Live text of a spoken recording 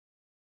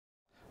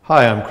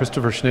Hi, I'm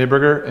Christopher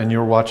Schneberger, and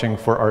you're watching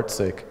For Art's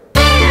Sake.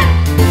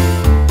 Hi,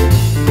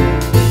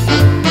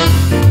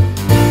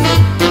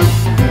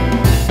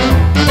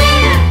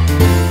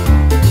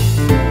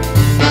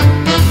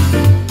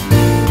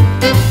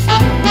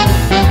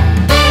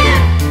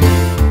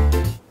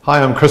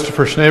 I'm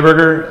Christopher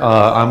Schneberger.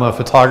 I'm a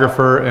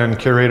photographer and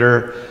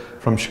curator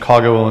from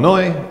Chicago,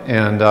 Illinois,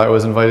 and I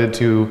was invited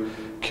to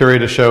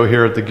curate a show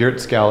here at the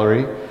Geertz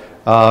Gallery.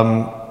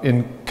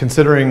 In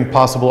considering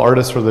possible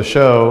artists for the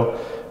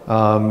show,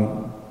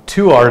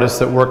 two artists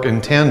that work in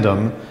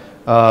tandem,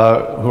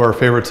 who are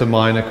favorites of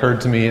mine,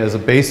 occurred to me as a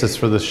basis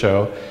for this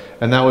show,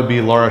 and that would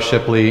be Laura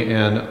Shipley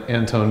and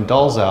Anton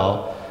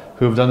Dalzau,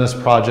 who have done this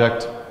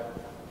project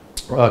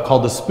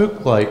called the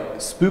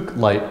Spook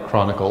Light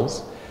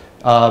Chronicles.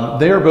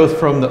 They are both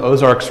from the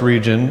Ozarks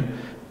region,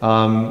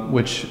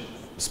 which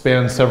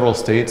spans several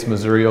states,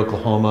 Missouri,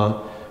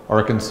 Oklahoma,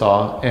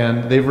 Arkansas,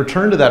 and they've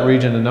returned to that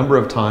region a number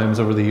of times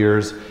over the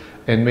years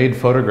and made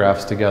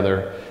photographs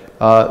together.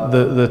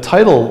 The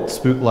title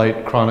Spook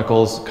Light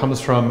Chronicles comes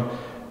from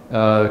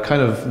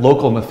kind of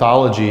local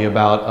mythology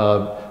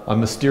about a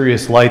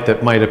mysterious light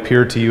that might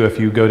appear to you if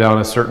you go down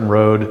a certain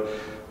road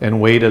and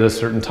wait at a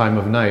certain time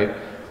of night.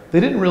 They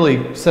didn't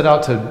really set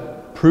out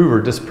to prove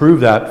or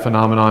disprove that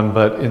phenomenon,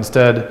 but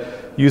instead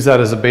use that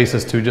as a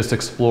basis to just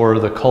explore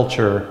the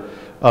culture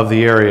of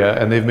the area.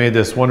 And they've made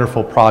this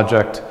wonderful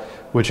project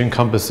which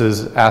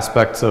encompasses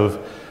aspects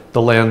of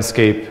the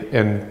landscape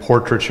and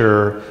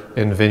portraiture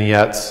and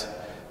vignettes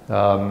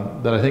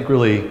that I think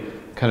really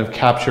kind of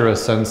capture a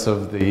sense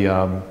of the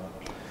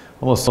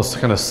almost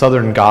kind of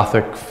Southern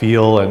Gothic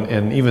feel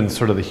and even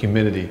sort of the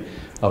humidity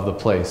of the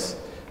place.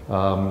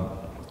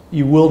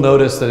 You will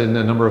notice that in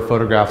a number of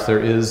photographs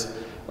there is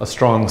a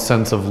strong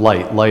sense of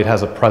light. Light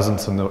has a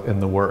presence in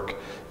the work,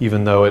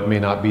 even though it may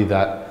not be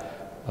that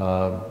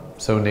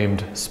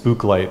so-named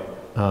spook light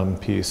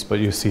piece, but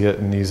you see it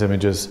in these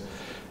images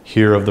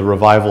here of the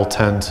revival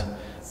tent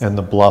and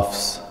the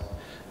bluffs,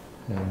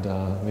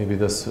 and maybe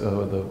this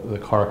the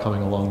car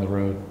coming along the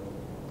road.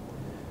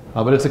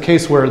 But it's a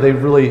case where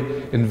they've really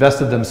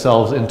invested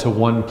themselves into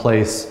one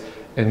place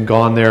and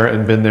gone there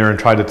and been there and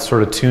tried to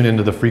sort of tune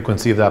into the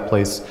frequency of that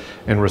place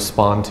and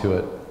respond to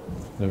it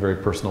in a very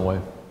personal way.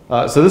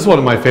 So this is one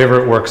of my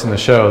favorite works in the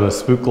show, the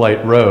Spook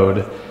Light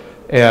Road,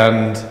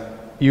 and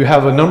you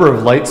have a number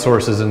of light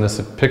sources in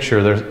this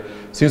picture. There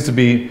seems to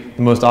be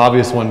the most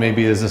obvious one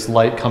maybe is this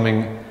light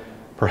coming,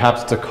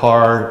 perhaps it's a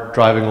car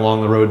driving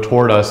along the road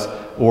toward us,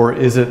 or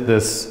is it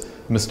this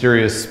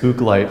mysterious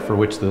spook light for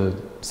which the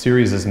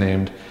series is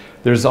named.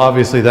 There's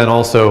obviously then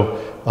also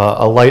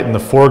a light in the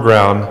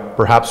foreground,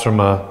 perhaps from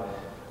a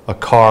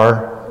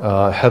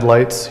car,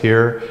 headlights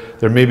here.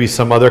 There may be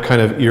some other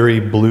kind of eerie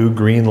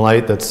blue-green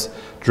light that's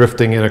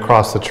drifting in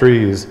across the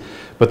trees.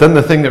 But then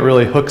the thing that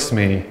really hooks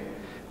me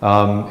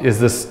is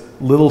this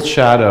little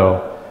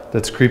shadow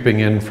that's creeping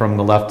in from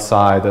the left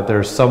side, that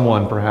there's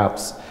someone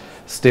perhaps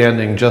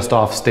standing just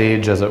off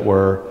stage, as it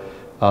were,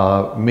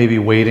 maybe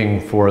waiting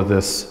for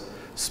this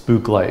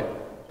spook light.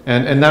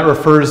 And that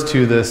refers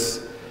to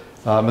this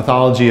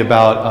mythology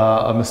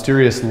about a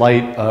mysterious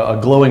light, a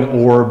glowing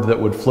orb that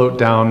would float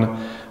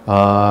down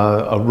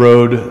a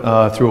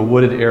road through a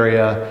wooded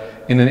area,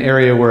 in an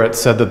area where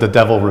it's said that the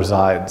devil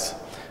resides.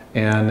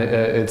 And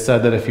it's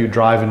said that if you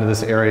drive into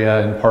this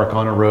area and park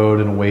on a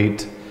road and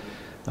wait,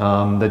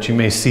 that you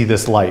may see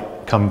this light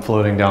come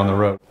floating down the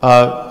road.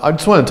 I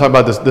just want to talk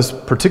about this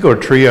particular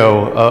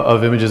trio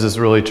of images is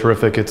really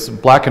terrific. It's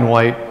black and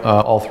white,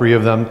 all three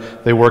of them.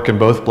 They work in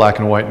both black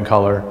and white and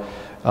color.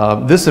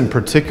 This in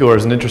particular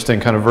is an interesting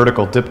kind of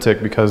vertical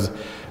diptych because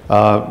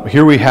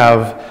here we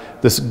have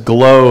this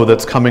glow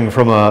that's coming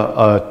from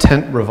a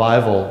tent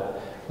revival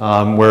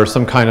where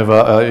some kind of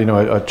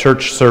a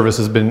church service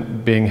has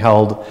been being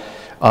held.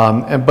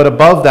 But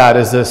above that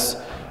is this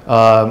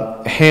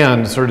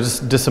hand, sort of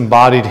just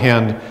disembodied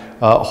hand,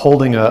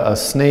 holding a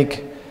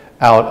snake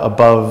out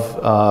above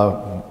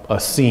a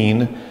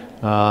scene.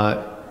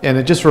 And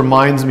it just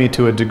reminds me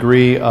to a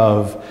degree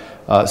of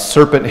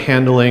serpent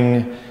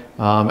handling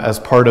as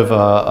part of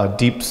a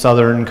deep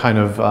Southern kind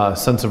of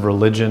sense of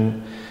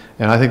religion.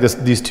 And I think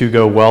these two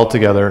go well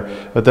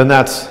together. But then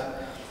that's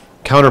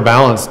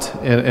counterbalanced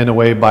in a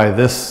way by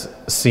this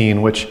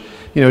scene, which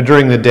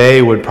during the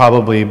day would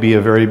probably be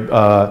a very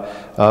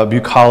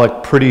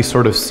bucolic, pretty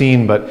sort of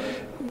scene, but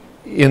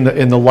in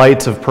the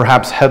lights of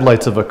perhaps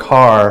headlights of a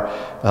car,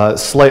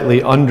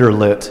 slightly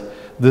underlit,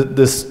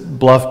 this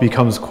bluff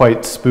becomes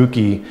quite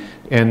spooky.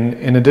 And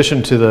in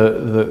addition to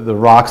the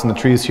rocks and the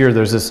trees here,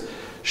 there's this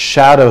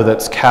shadow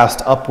that's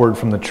cast upward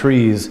from the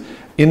trees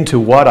into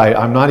what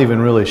I'm not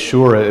even really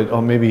sure,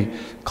 or maybe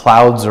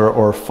clouds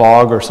or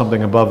fog or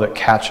something above that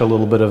catch a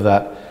little bit of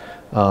that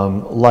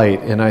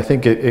light. And I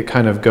think it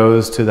kind of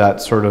goes to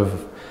that sort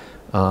of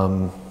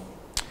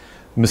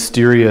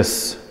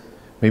mysterious,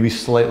 maybe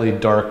slightly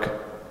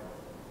dark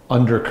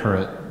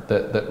undercurrent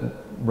that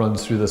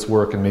runs through this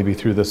work and maybe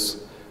through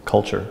this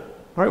culture.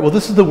 All right, well,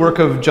 this is the work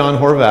of John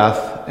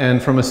Horvath,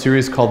 and from a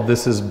series called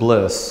This is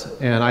Bliss.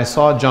 And I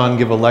saw John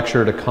give a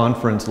lecture at a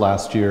conference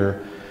last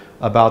year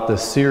about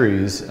this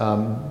series.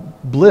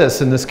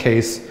 Bliss, in this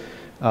case,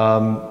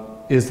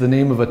 is the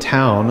name of a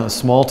town, a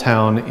small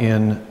town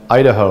in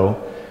Idaho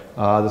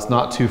that's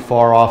not too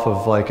far off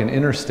of like an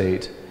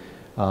interstate.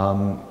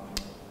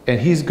 And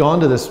he's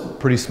gone to this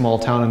pretty small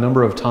town a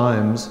number of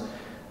times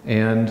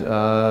and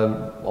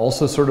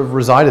also sort of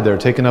resided there,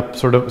 taken up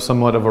sort of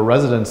somewhat of a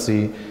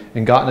residency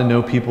and gotten to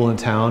know people in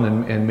town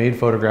and made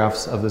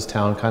photographs of this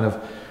town, kind of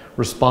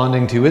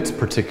responding to its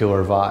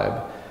particular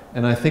vibe.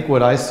 And I think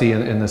what I see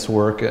in this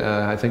work,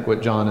 I think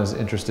what John is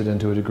interested in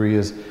to a degree,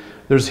 is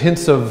there's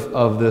hints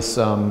of this,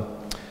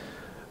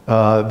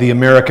 the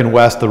American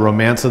West, the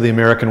romance of the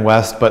American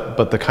West,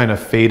 but the kind of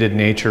faded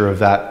nature of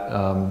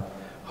that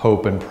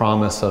hope and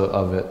promise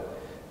of it.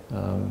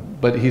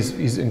 But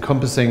he's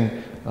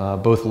encompassing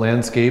both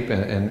landscape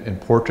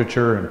and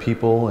portraiture and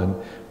people, and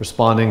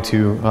responding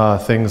to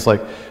things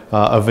like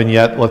a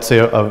vignette, let's say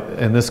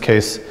in this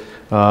case,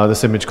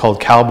 this image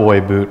called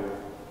Cowboy Boot.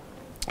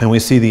 And we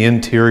see the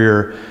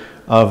interior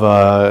of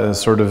a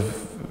sort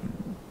of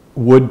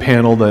wood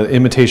paneled,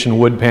 imitation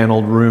wood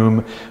paneled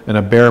room, and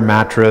a bare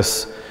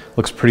mattress.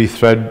 Looks pretty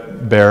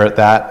threadbare at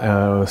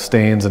that, with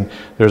stains, and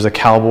there's a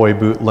cowboy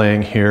boot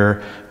laying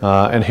here.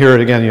 And here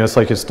again, it's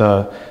like it's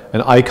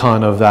an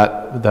icon of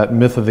that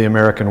myth of the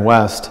American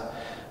West,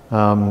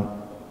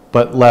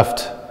 but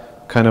left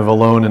kind of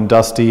alone and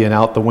dusty. And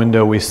out the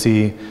window we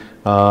see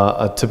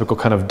a typical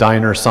kind of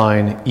diner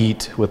sign,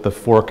 "Eat," with the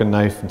fork and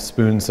knife and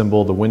spoon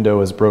symbol. The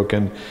window is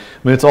broken.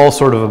 I mean, it's all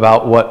sort of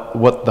about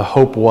what the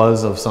hope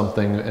was of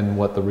something and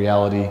what the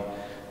reality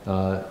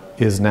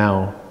is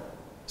now.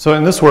 So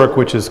in this work,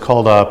 which is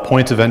called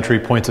Points of Entry,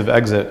 Points of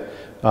Exit,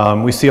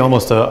 we see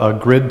almost a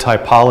grid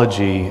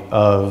typology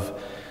of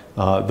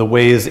the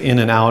ways in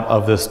and out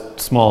of this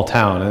small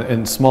town.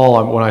 And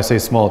small, when I say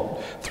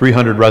small,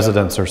 300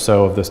 residents or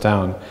so of this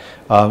town.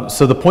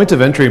 So the points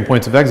of entry and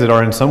points of exit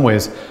are in some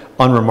ways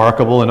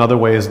unremarkable. In other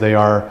ways, they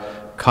are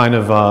kind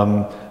of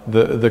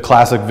the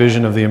classic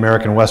vision of the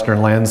American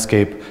Western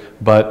landscape,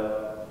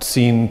 but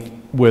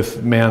seen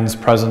with man's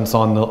presence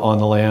on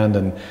the land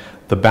and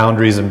the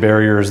boundaries and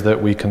barriers that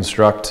we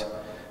construct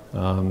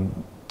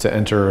to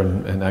enter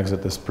and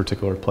exit this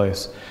particular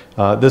place.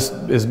 This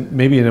is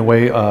maybe in a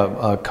way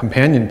a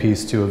companion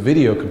piece to a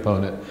video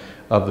component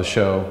of the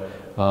show,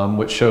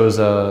 which shows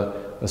a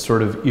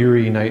sort of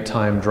eerie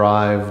nighttime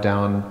drive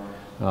down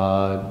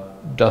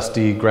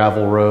dusty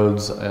gravel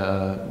roads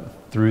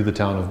through the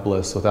town of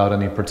Bliss without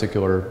any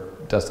particular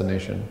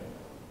destination.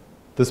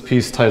 This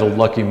piece, titled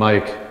Lucky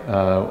Mike,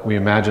 we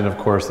imagine, of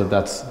course, that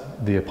that's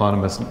the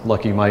eponymous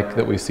Lucky Mike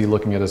that we see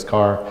looking at his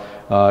car.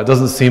 It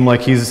doesn't seem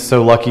like he's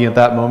so lucky at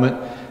that moment.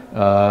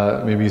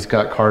 Maybe he's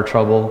got car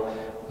trouble.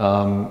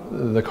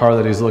 The car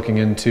that he's looking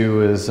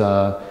into is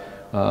a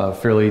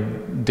fairly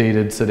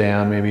dated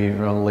sedan, maybe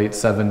around the late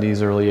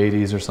 70s, early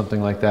 80s or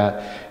something like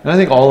that. And I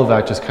think all of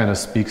that just kind of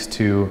speaks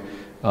to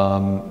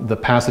the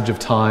passage of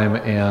time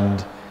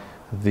and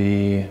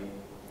the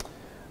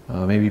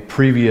maybe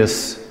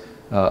previous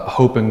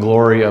hope and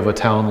glory of a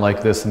town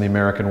like this in the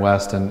American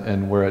West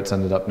and where it's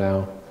ended up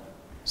now.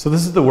 So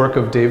this is the work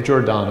of Dave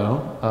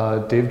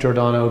Giordano. Dave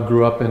Giordano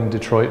grew up in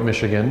Detroit,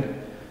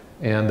 Michigan,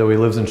 and though he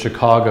lives in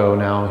Chicago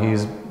now,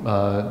 he's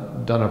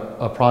done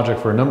a project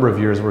for a number of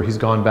years where he's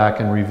gone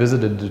back and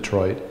revisited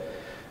Detroit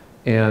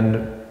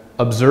and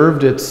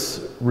observed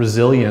its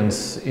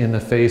resilience in the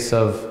face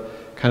of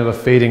kind of a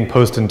fading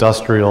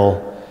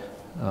post-industrial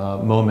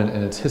moment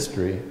in its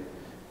history.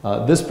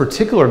 This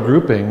particular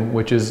grouping,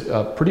 which is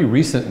pretty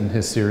recent in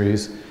his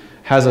series,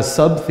 has a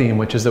sub-theme,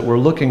 which is that we're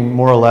looking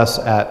more or less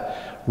at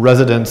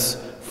residents'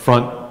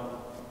 front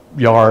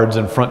yards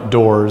and front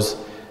doors,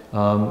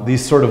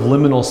 these sort of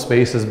liminal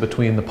spaces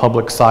between the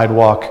public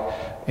sidewalk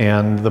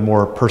and the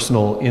more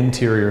personal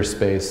interior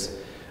space,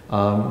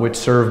 which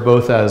serve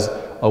both as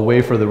a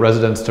way for the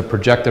residents to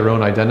project their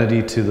own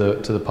identity to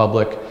the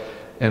public,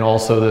 and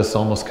also this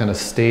almost kind of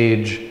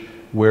stage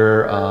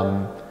where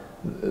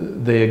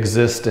they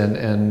exist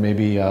and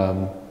maybe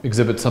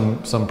exhibit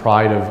some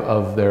pride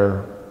of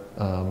their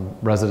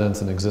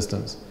residence and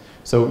existence.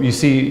 So you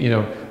see,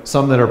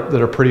 some that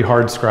are pretty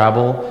hard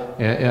scrabble,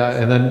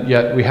 and then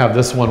yet we have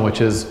this one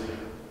which is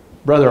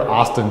rather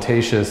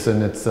ostentatious,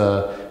 and it's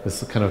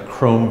this kind of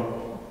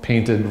chrome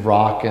painted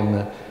rock and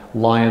the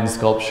lion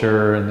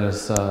sculpture, and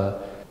there's I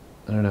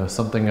don't know,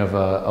 something of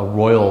a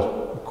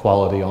royal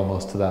quality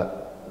almost to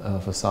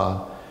that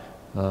facade.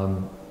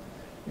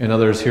 In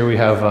others, here we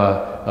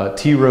have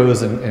T.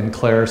 Rose and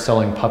Claire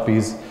selling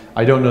puppies.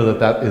 I don't know that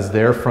that is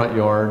their front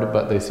yard,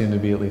 but they seem to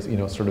be at least,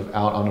 sort of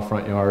out on the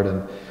front yard,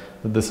 and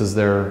this is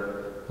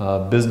their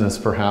business,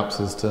 perhaps,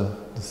 is to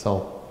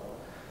sell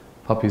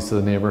puppies to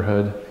the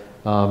neighborhood.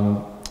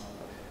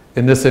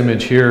 In this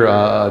image here,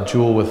 a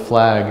jewel with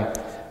flag,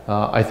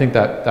 I think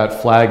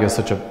that flag is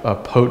such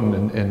a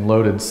potent and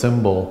loaded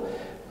symbol,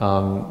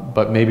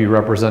 but maybe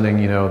representing,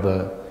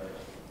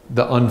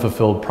 the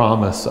unfulfilled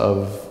promise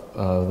of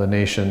the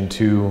nation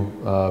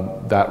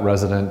to that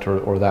resident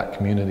or that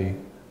community.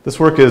 This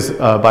work is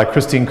by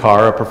Christine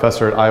Carr, a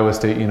professor at Iowa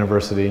State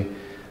University,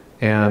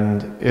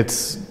 and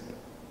it's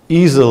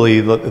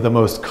easily the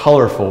most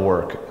colorful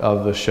work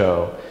of the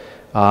show.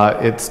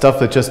 It's stuff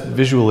that just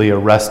visually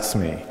arrests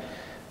me.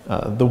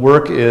 The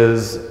work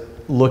is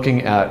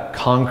looking at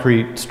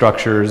concrete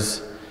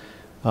structures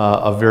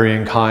of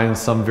varying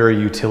kinds, some very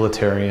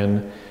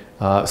utilitarian,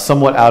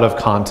 somewhat out of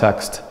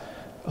context,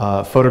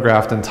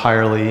 photographed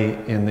entirely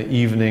in the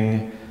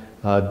evening,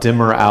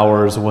 dimmer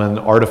hours when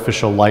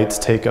artificial lights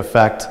take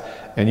effect,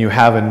 and you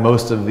have in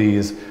most of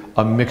these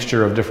a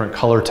mixture of different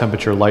color,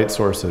 temperature, light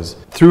sources.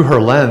 Through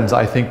her lens,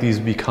 I think these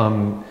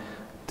become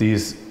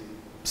these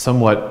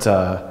somewhat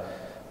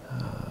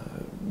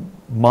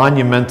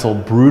monumental,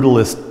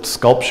 brutalist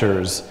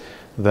sculptures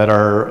that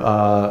are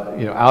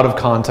out of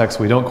context.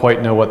 We don't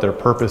quite know what their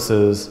purpose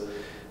is.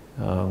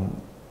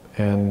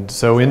 And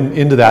so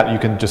into that you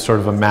can just sort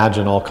of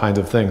imagine all kinds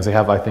of things. They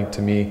have, I think,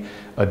 to me,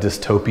 a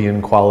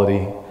dystopian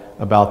quality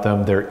about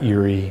them. They're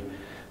eerie,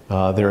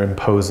 they're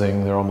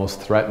imposing, they're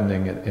almost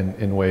threatening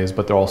in ways,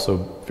 but they're also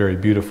very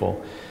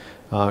beautiful.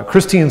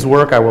 Christine's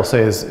work, I will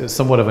say, is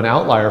somewhat of an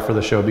outlier for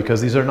the show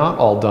because these are not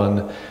all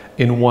done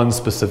in one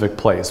specific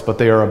place, but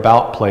they are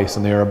about place,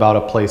 and they are about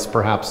a place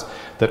perhaps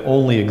that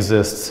only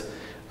exists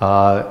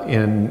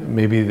in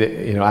maybe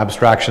the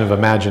abstraction of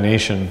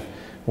imagination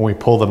when we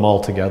pull them all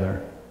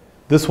together.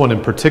 This one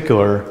in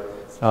particular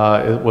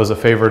it was a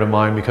favorite of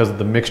mine because of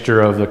the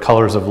mixture of the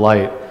colors of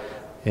light.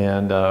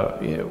 And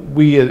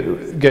we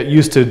get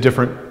used to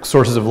different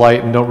sources of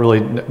light and don't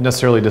really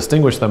necessarily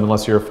distinguish them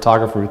unless you're a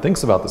photographer who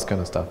thinks about this kind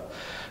of stuff.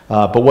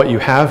 But what you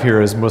have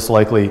here is most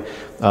likely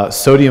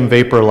sodium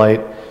vapor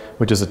light,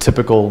 which is a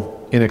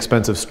typical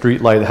inexpensive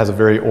street light that has a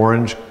very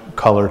orange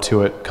color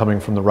to it coming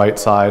from the right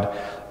side,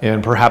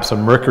 and perhaps a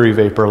mercury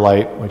vapor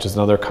light, which is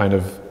another kind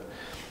of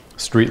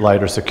street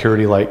light or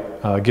security light,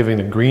 giving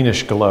a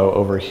greenish glow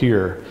over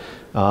here.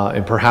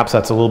 And perhaps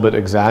that's a little bit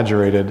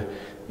exaggerated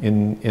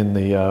in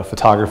the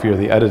photography or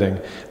the editing,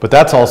 but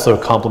that's also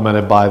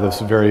complemented by this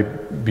very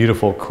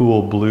beautiful,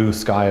 cool blue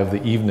sky of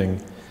the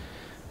evening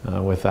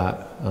with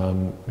that.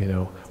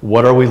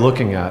 What are we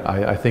looking at?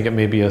 I think it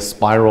may be a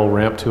spiral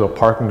ramp to a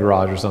parking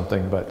garage or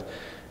something, but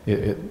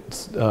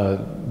it's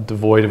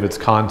devoid of its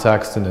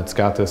context, and it's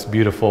got this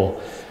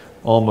beautiful,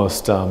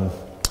 almost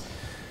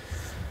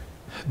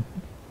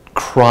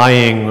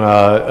crying,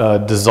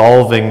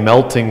 dissolving,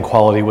 melting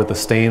quality with the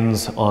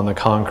stains on the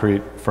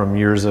concrete from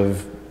years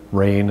of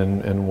rain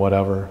and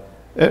whatever.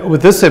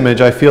 With this image,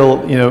 I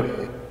feel,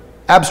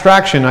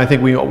 abstraction, I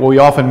think we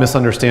often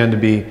misunderstand to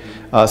be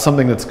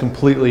something that's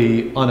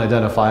completely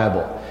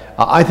unidentifiable.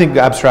 I think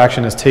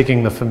abstraction is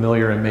taking the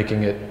familiar and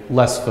making it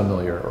less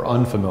familiar or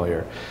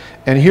unfamiliar.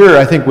 And here,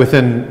 I think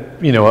within,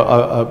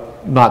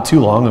 not too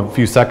long, a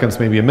few seconds,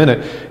 maybe a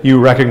minute, you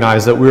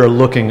recognize that we're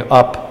looking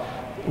up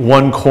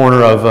one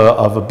corner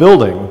of a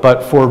building.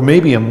 But for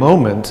maybe a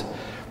moment,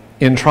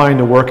 in trying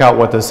to work out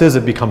what this is,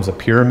 it becomes a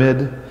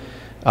pyramid.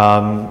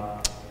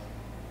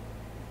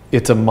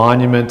 It's a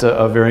monument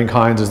of varying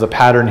kinds. There's a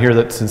pattern here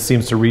that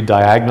seems to read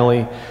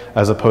diagonally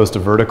as opposed to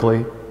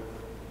vertically.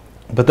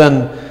 But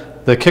then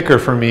the kicker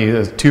for me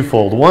is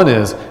twofold. One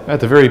is, at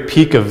the very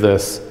peak of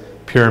this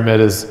pyramid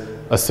is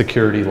a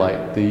security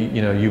light, the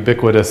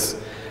ubiquitous,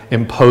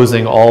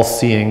 imposing,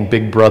 all-seeing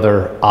Big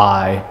Brother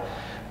eye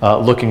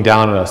looking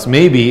down at us.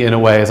 Maybe, in a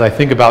way, as I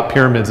think about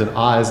pyramids and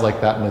eyes,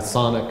 like that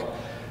Masonic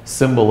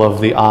symbol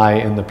of the eye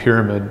in the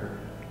pyramid.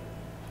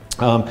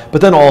 But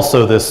then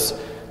also this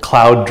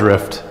cloud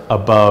drift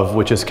above,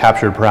 which is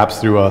captured perhaps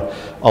through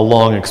a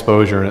long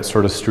exposure, and it's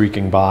sort of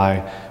streaking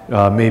by,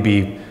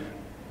 maybe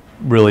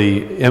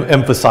really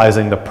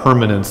emphasizing the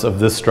permanence of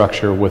this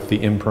structure with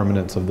the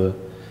impermanence of the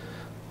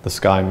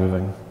sky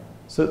moving.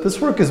 So this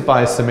work is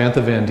by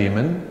Samantha Van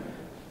Diemen,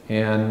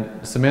 and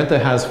Samantha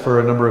has for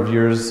a number of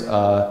years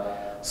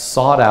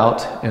sought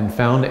out and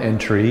found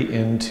entry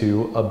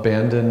into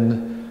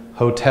abandoned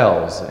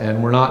hotels.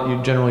 And we're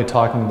not generally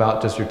talking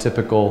about just your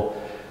typical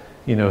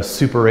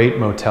Super 8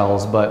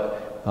 motels,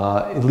 but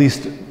at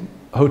least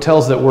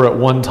hotels that were at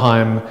one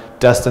time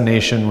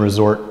destination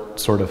resort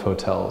sort of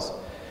hotels.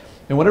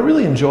 And what I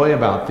really enjoy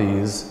about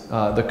these,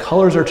 the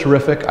colors are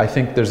terrific. I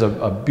think there's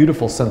a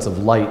beautiful sense of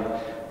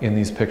light in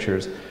these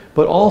pictures,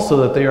 but also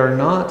that they are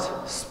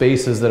not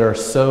spaces that are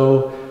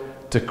so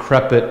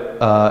decrepit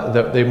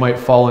that they might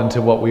fall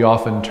into what we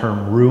often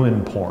term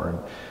ruin porn.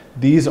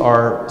 These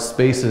are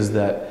spaces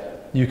that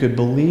you could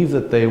believe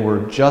that they were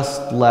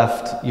just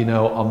left,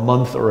 a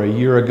month or a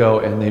year ago,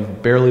 and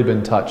they've barely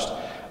been touched.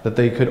 That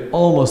they could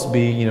almost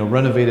be,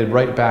 renovated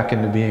right back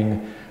into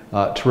being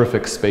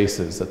terrific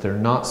spaces. That they're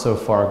not so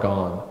far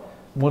gone.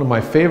 One of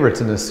my favorites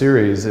in this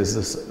series is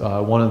this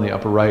one in the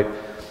upper right.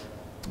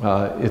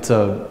 It's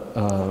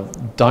a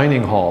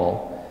dining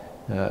hall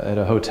at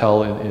a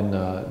hotel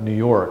in New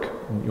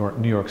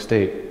York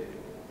State.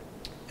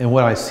 And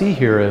what I see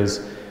here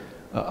is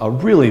a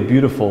really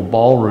beautiful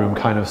ballroom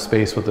kind of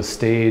space with a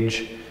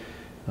stage.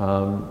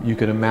 You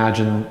could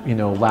imagine,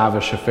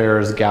 lavish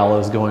affairs,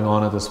 galas going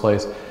on at this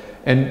place.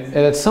 And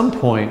at some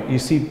point, you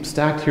see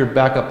stacked here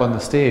back up on the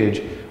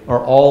stage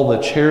are all the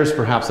chairs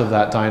perhaps of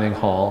that dining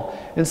hall,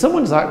 And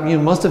someone's,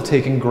 must have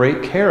taken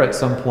great care at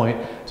some point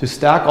to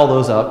stack all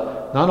those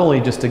up, not only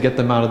just to get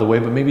them out of the way,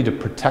 but maybe to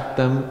protect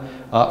them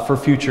for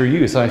future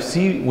use. I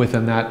see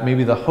within that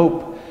maybe the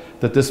hope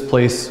that this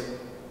place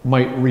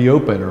might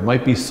reopen or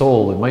might be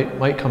sold and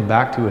might come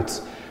back to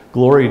its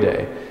glory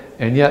day.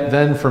 And yet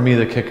then for me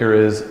the kicker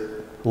is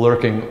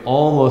lurking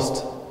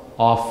almost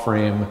off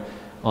frame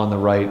on the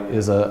right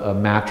is a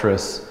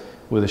mattress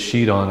with a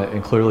sheet on it,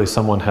 and clearly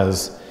someone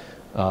has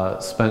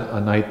spent a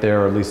night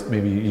there, or at least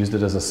maybe used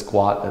it as a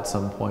squat at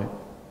some point.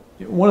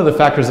 One of the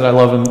factors that I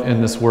love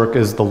in this work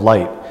is the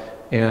light.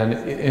 And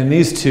in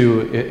these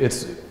two,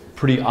 it's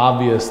pretty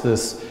obvious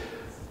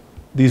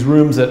these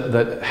rooms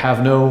that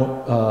have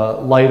no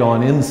light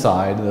on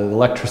inside, the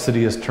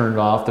electricity is turned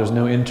off, there's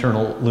no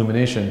internal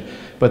illumination,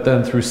 but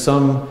then through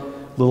some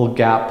little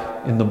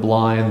gap in the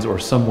blinds or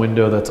some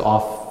window that's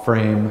off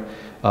frame,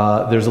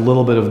 there's a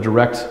little bit of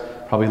direct,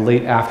 probably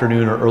late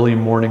afternoon or early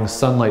morning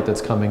sunlight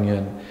that's coming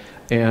in.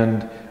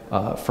 And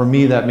for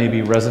me, that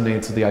maybe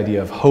resonates with the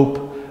idea of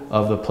hope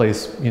of the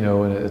place,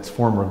 in its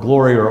former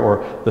glory,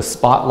 or the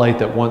spotlight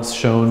that once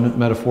shone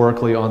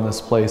metaphorically on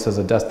this place as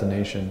a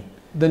destination.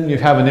 Then you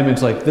have an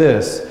image like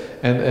this,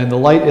 and the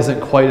light isn't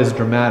quite as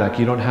dramatic.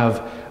 You don't have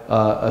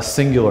a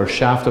singular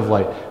shaft of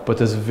light, but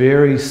this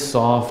very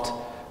soft,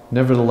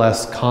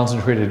 nevertheless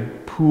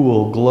concentrated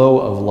pool, glow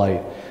of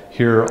light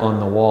here on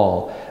the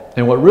wall.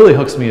 And what really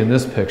hooks me in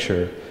this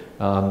picture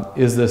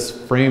is this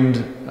framed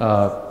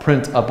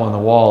print up on the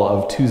wall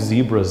of two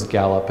zebras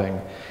galloping.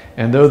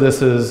 And though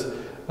this is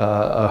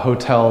a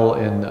hotel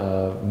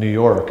in New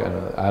York,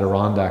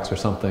 Adirondacks or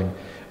something,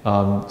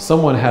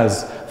 someone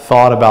has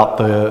thought about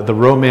the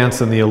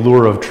romance and the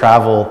allure of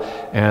travel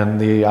and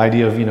the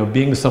idea of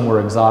being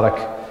somewhere exotic,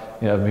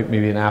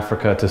 maybe in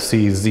Africa, to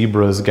see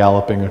zebras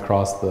galloping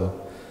across the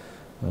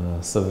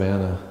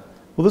savannah.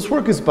 Well, this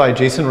work is by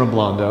Jason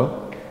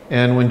Reblando,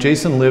 and when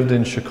Jason lived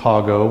in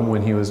Chicago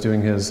when he was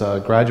doing his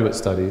graduate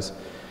studies,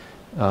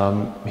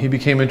 he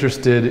became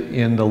interested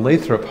in the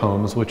Lathrop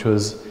homes, which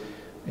was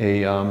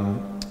a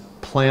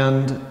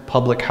planned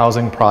public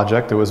housing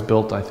project that was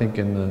built, I think,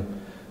 in the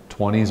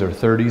 20s or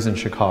 30s in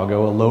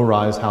Chicago, a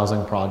low-rise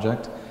housing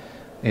project,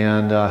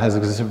 and has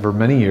existed for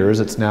many years.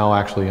 It's now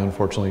actually,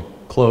 unfortunately,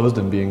 closed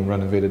and being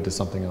renovated to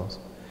something else.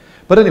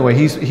 But anyway,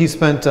 he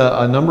spent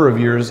a number of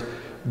years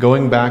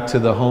going back to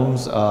the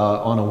homes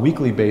on a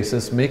weekly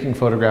basis, making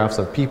photographs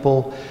of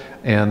people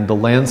and the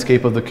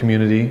landscape of the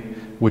community,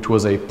 which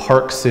was a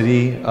Park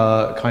City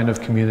kind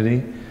of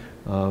community.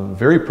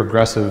 Very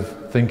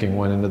progressive thinking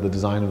went into the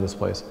design of this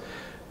place.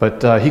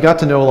 But he got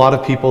to know a lot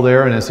of people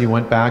there, and as he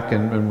went back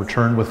and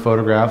returned with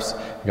photographs,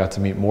 he got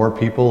to meet more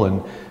people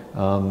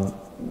and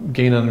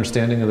gain an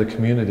understanding of the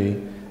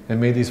community, and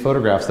made these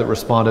photographs that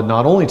responded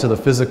not only to the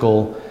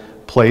physical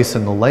place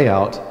and the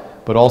layout,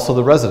 but also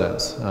the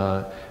residents.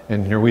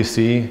 And here we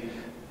see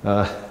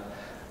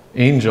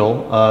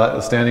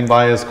Angel standing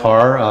by his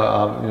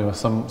car,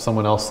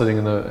 someone else sitting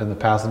in the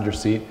passenger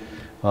seat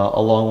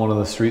along one of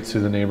the streets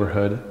through the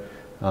neighborhood.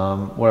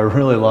 What I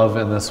really love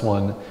in this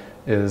one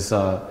is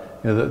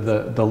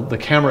the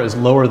camera is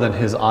lower than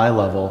his eye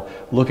level.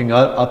 Looking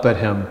up at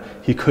him,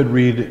 he could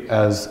read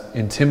as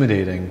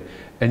intimidating,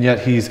 and yet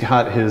he's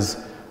got his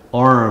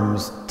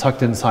arms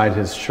tucked inside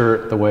his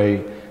shirt the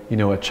way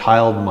a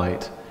child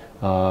might,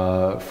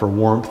 for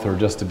warmth or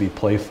just to be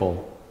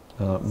playful.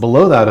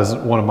 Below that is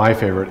one of my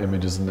favorite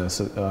images in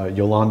this,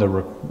 Yolanda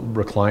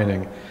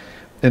reclining,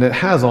 and it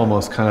has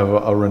almost kind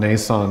of a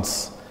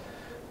Renaissance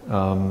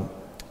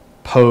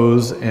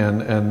pose,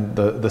 and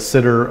the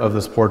sitter of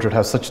this portrait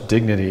has such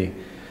dignity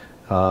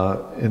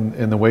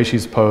in the way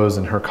she's posed,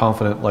 and her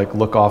confident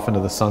look off into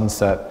the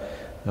sunset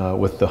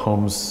with the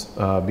homes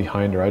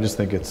behind her. I just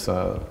think it's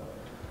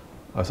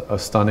a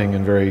stunning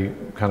and very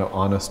kind of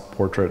honest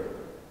portrait.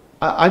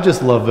 I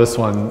just love this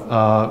one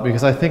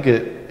because I think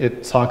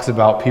it talks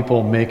about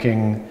people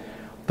making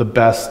the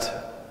best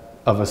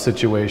of a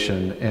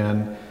situation,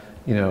 and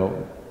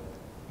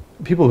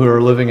people who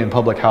are living in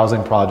public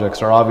housing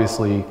projects are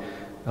obviously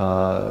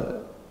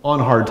on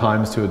hard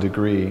times to a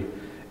degree,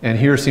 and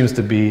here seems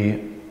to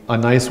be a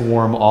nice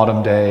warm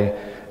autumn day,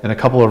 and a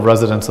couple of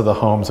residents of the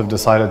homes have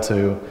decided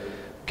to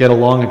get a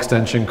long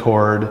extension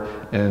cord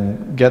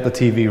and get the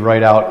TV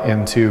right out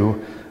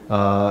into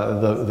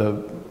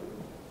the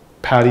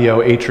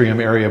patio atrium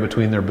area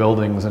between their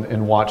buildings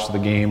and watch the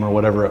game or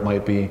whatever it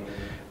might be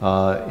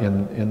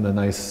in the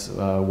nice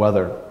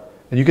weather.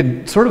 And you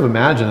can sort of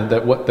imagine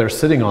that what they're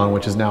sitting on,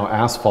 which is now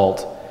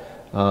asphalt,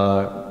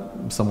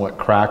 somewhat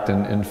cracked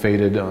and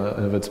faded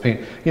of its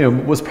paint,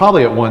 was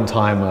probably at one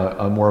time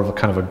a more of a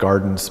kind of a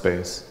garden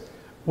space.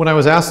 When I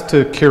was asked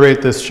to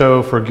curate this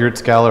show for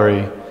Geertz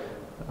Gallery,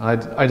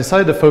 I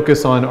decided to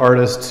focus on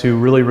artists who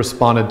really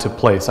responded to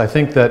place. I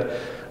think that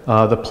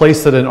the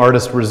place that an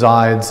artist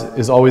resides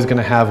is always going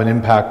to have an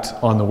impact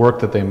on the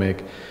work that they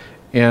make.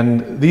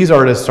 And these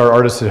artists are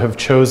artists who have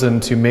chosen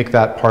to make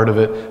that part of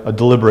it a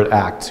deliberate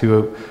act,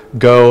 to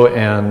go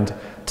and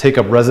take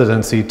up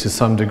residency to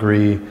some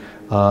degree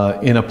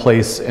in a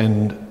place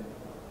and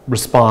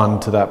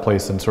respond to that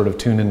place and sort of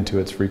tune into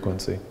its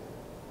frequency.